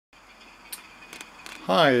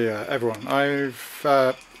Hi everyone, I've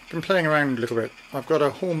been playing around a little bit. I've got a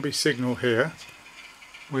Hornby signal here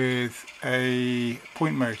with a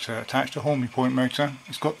point motor attached, a Hornby point motor.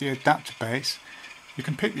 It's got the adapter base. You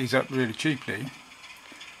can pick these up really cheaply.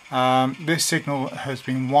 This signal has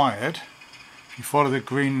been wired, if you follow the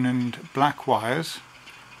green and black wires,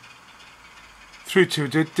 through to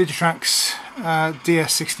Digitrax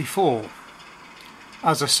DS64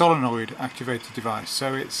 as a solenoid activated device,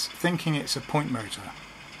 so it's thinking it's a point motor.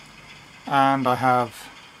 And I have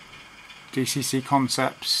DCC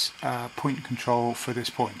Concepts point control for this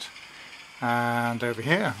point. And over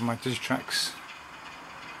here I have my Digitrax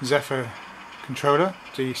Zephyr controller,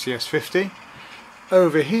 DCS50.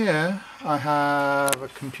 Over here I have a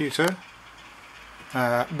computer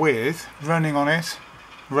with, running on it,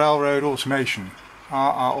 Railroad Automation,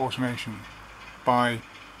 RR Automation by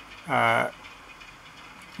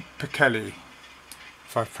Kelly,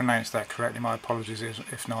 if I've pronounced that correctly. My apologies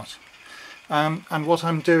if not. And what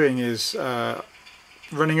I'm doing is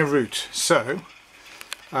running a route. So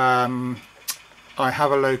I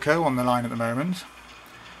have a loco on the line at the moment,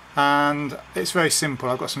 and it's very simple.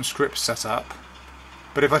 I've got some scripts set up,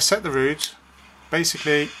 but if I set the route,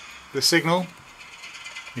 basically the signal,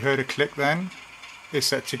 you heard a click then, is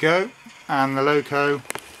set to go, and the loco,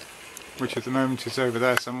 which at the moment is over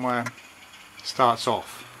there somewhere, starts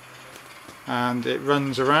off. And it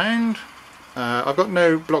runs around. I've got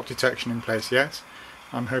no block detection in place yet.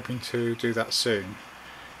 I'm hoping to do that soon.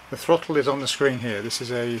 The throttle is on the screen here. This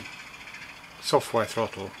is a software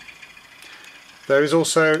throttle. There is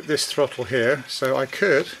also this throttle here, so I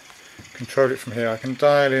could control it from here. I can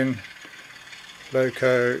dial in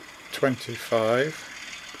loco 25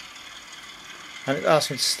 and it asks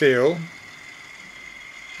me to steal,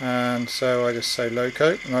 and so I just say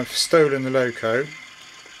loco, and I've stolen the loco.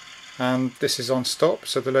 And this is on stop,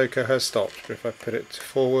 so the loco has stopped. But if I put it to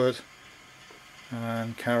forward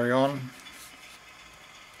and carry on,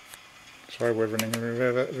 sorry, we're running a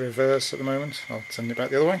reverse at the moment, I'll send it back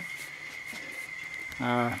the other way.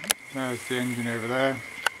 There's the engine over there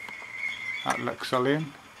at Luxullian.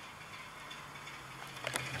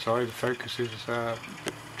 Sorry, the focus is a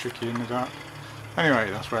bit tricky in the dark. Anyway,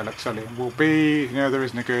 that's where Luxullian will be. You know, there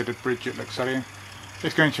isn't a good bridge at Luxullian.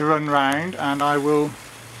 It's going to run round, and I will.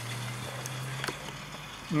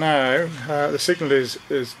 Now, the signal is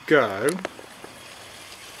go,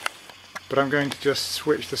 but I'm going to just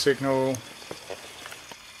switch the signal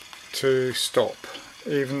to stop.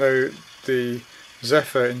 Even though the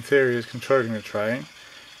Zephyr in theory is controlling the train,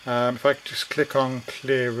 if I just click on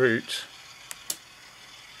clear route,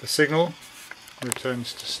 the signal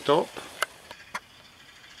returns to stop,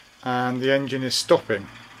 and the engine is stopping.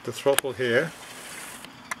 The throttle here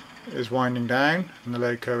is winding down and the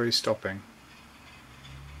loco is stopping.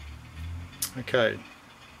 Okay,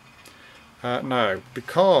 now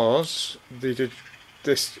because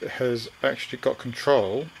this has actually got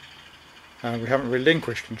control and we haven't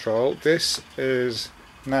relinquished control, this is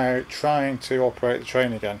now trying to operate the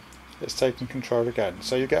train again. It's taking control again.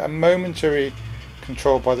 So you get a momentary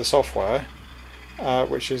control by the software,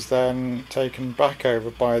 which is then taken back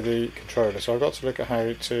over by the controller. So I've got to look at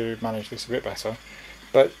how to manage this a bit better.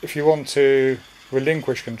 But if you want to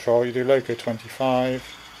relinquish control, you do loco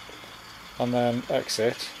 25 and then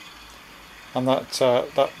exit, and that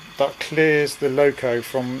clears the loco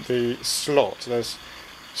from the slot. There's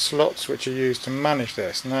slots which are used to manage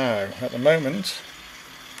this. Now at the moment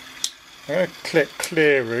I'm going to click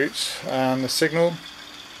clear route, and the signal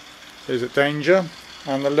is at danger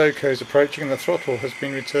and the loco is approaching, and the throttle has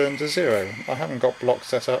been returned to 0. I haven't got block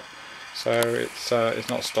set up, so it's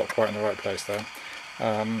not stopped quite in the right place there.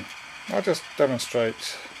 I'll just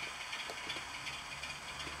demonstrate.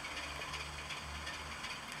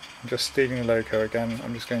 I'm just stealing the loco again.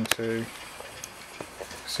 I'm just going to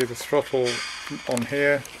see the throttle on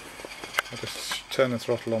here. I'll just turn the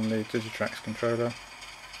throttle on the Digitrax controller.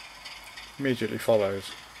 Immediately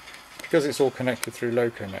follows. Because it's all connected through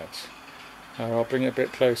LocoNet, I'll bring it a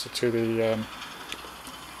bit closer to the...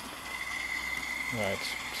 right,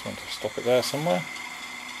 just want to stop it there somewhere.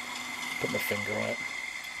 Put my finger on it.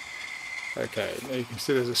 Okay, now you can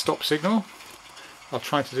see there's a stop signal. I'll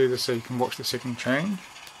try to do this so you can watch the signal change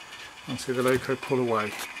and see the loco pull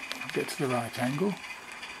away. I'll get to the right angle.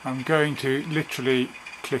 I'm going to literally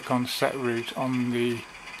click on set route on the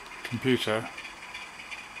computer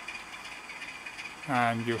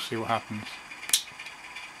and you'll see what happens.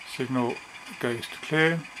 Signal goes to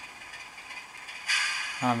clear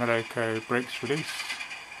and the loco brakes release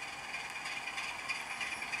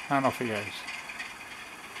and off it goes.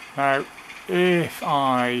 Now if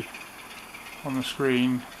I on the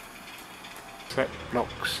screen Set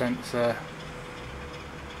block sensor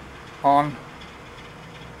on.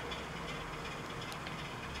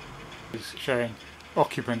 Is showing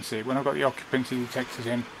occupancy. When I've got the occupancy detectors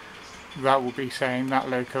in, that will be saying that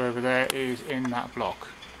loco over there is in that block.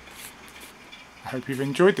 I hope you've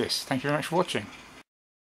enjoyed this. Thank you very much for watching.